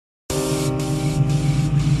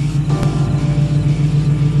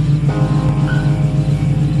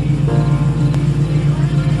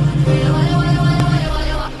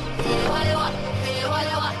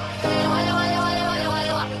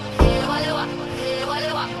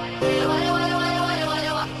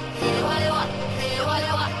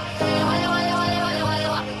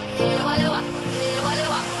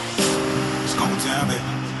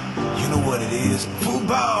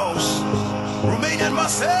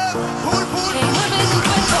Hey, mueve tu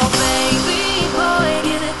cuerpo, baby boy,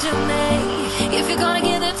 give it to me. If you're gonna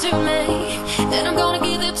give it to me, then I'm gonna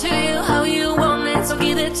give it to you how you want it, so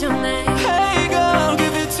give it to me. Hey girl,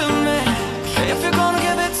 give it to me. If you're gonna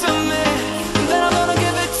give it to me, then I'm gonna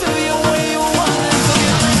give it to you way you want it, so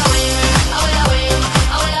give it to me.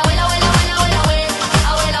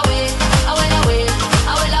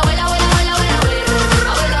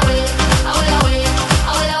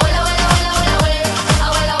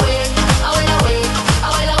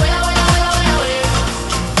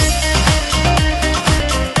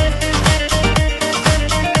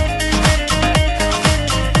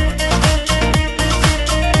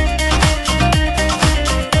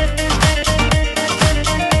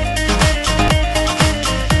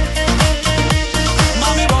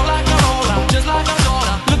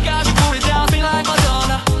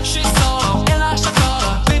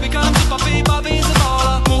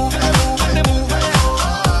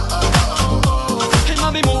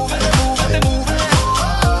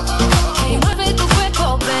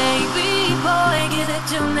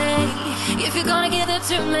 If you're gonna give it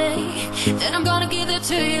to me, then I'm gonna give it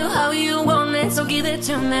to you how you want it, so give it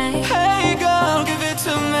to me. Hey girl, give it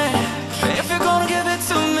to me. If you're gonna give it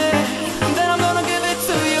to me, then I'm gonna give it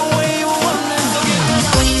to you way you want it, so give it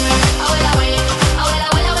to me.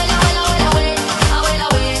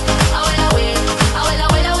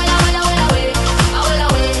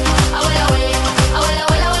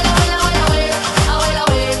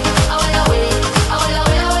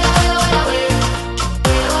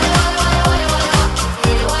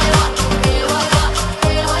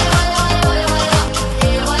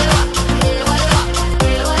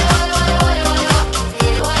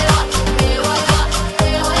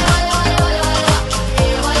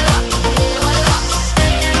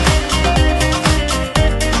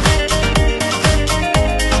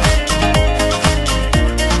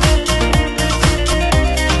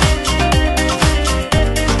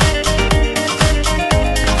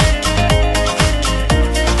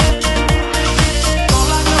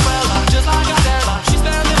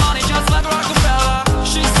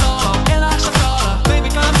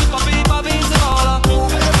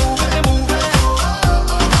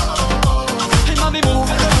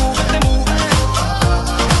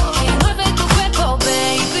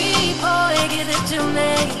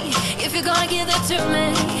 If you're gonna give it to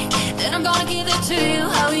me, then I'm gonna give it to you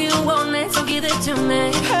how you want it, so give it to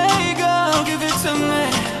me. Hey girl, give it to me.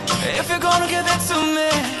 If you're gonna give it to me,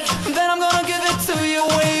 then I'm gonna give it to you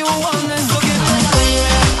way you want it.